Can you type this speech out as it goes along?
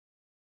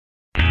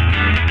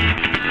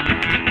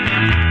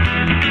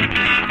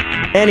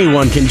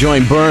Anyone can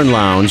join Burn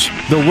Lounge,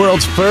 the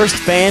world's first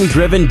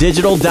fan-driven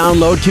digital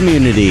download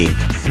community.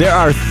 There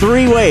are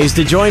 3 ways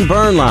to join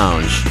Burn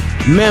Lounge.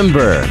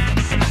 Member.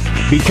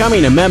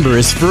 Becoming a member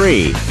is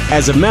free.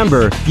 As a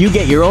member, you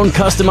get your own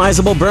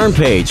customizable Burn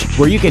page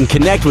where you can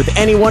connect with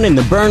anyone in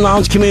the Burn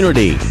Lounge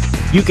community.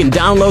 You can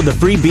download the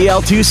free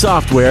BL2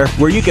 software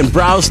where you can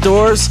browse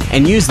stores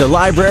and use the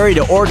library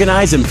to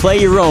organize and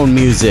play your own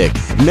music.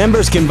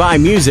 Members can buy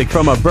music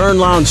from a Burn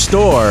Lounge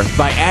store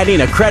by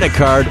adding a credit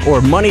card or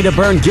Money to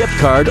Burn gift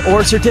card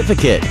or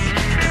certificate.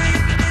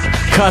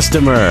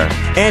 Customer.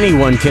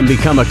 Anyone can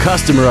become a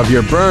customer of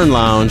your Burn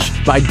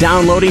Lounge by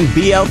downloading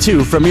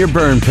BL2 from your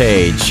Burn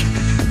page.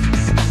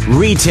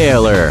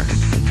 Retailer.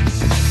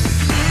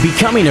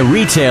 Becoming a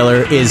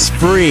retailer is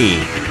free.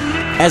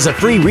 As a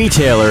free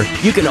retailer,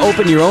 you can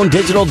open your own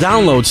digital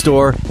download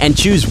store and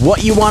choose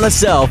what you want to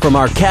sell from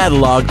our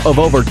catalog of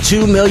over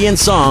 2 million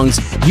songs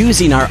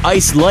using our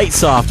Ice Lite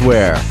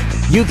software.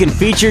 You can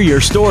feature your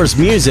store's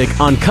music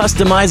on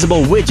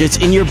customizable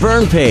widgets in your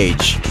Burn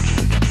page.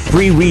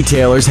 Free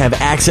retailers have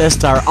access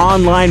to our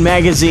online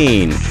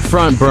magazine,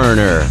 Front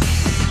Burner.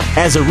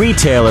 As a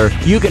retailer,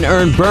 you can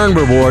earn Burn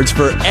rewards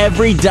for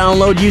every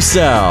download you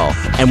sell.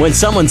 And when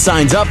someone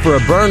signs up for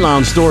a Burn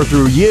Lounge store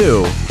through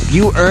you,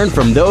 you earn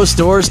from those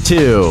stores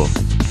too.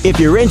 If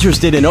you're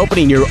interested in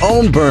opening your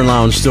own Burn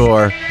Lounge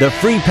store, the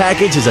free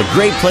package is a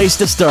great place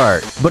to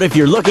start. But if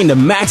you're looking to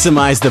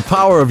maximize the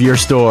power of your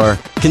store,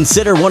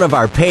 consider one of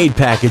our paid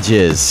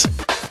packages.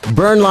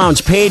 Burn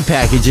Lounge paid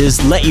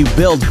packages let you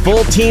build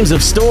full teams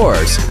of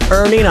stores,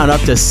 earning on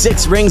up to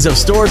 6 rings of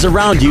stores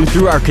around you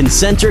through our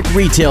concentric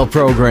retail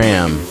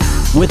program.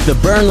 With the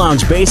Burn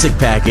Lounge Basic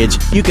package,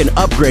 you can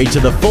upgrade to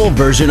the full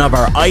version of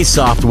our Ice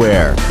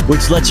software,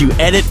 which lets you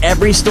edit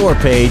every store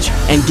page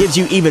and gives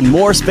you even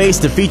more space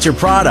to feature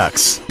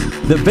products.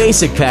 The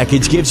Basic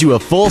package gives you a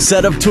full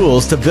set of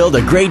tools to build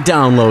a great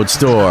download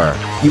store.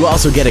 You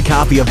also get a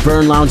copy of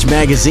Burn Lounge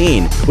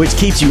magazine, which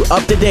keeps you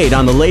up to date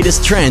on the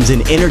latest trends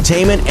in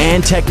entertainment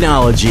and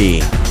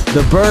technology.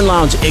 The Burn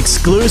Lounge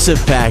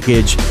Exclusive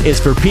package is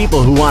for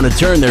people who want to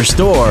turn their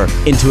store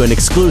into an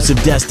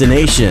exclusive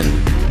destination.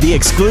 The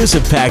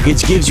Exclusive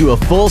package gives you a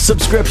full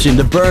subscription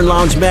to Burn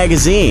Lounge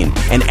magazine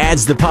and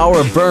adds the power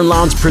of Burn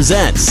Lounge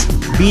Presents.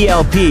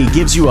 BLP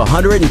gives you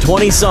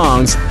 120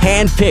 songs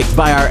hand-picked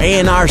by our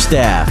A&R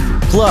staff,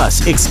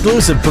 plus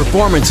exclusive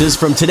performances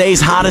from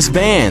today's hottest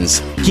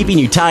bands, keeping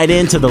you tied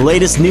into the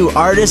latest new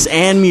artists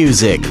and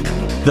music.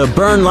 The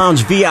Burn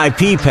Lounge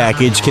VIP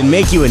package can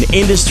make you an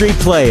industry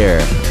player.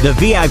 The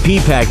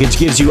VIP package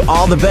gives you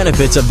all the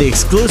benefits of the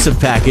Exclusive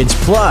package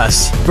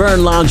plus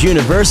Burn Lounge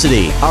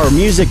University, our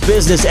music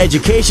business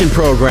education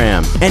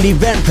program, and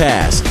Event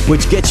Pass,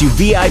 which gets you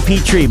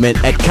VIP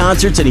treatment at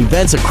concerts and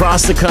events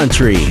across the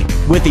country.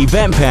 With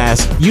Event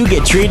Pass, you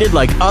get treated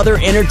like other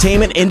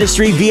entertainment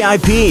industry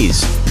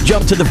VIPs.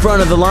 Jump to the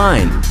front of the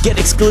line, get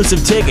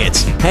exclusive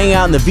tickets, hang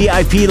out in the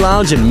VIP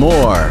lounge, and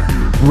more.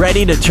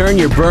 Ready to turn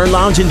your Burn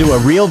Lounge into a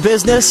real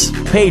business?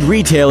 Paid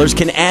retailers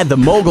can add the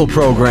Mogul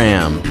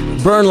program.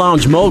 Burn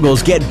Lounge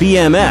Moguls get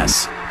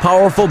BMS,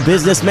 powerful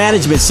business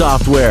management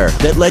software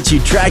that lets you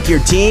track your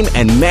team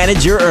and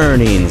manage your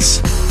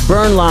earnings.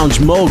 Burn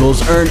Lounge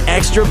Moguls earn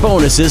extra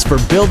bonuses for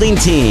building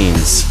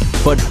teams.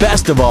 But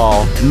best of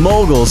all,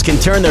 Moguls can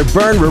turn their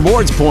Burn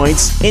rewards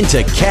points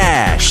into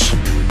cash.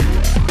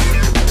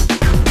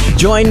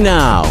 Join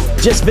now.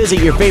 Just visit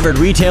your favorite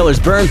retailer's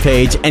Burn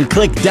page and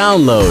click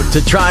Download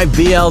to try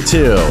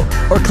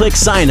BL2, or click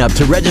Sign Up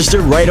to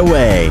register right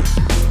away.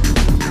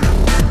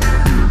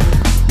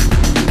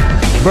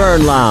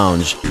 Burn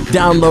Lounge.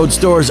 Download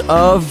stores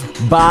of,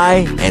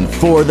 by, and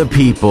for the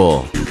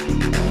people.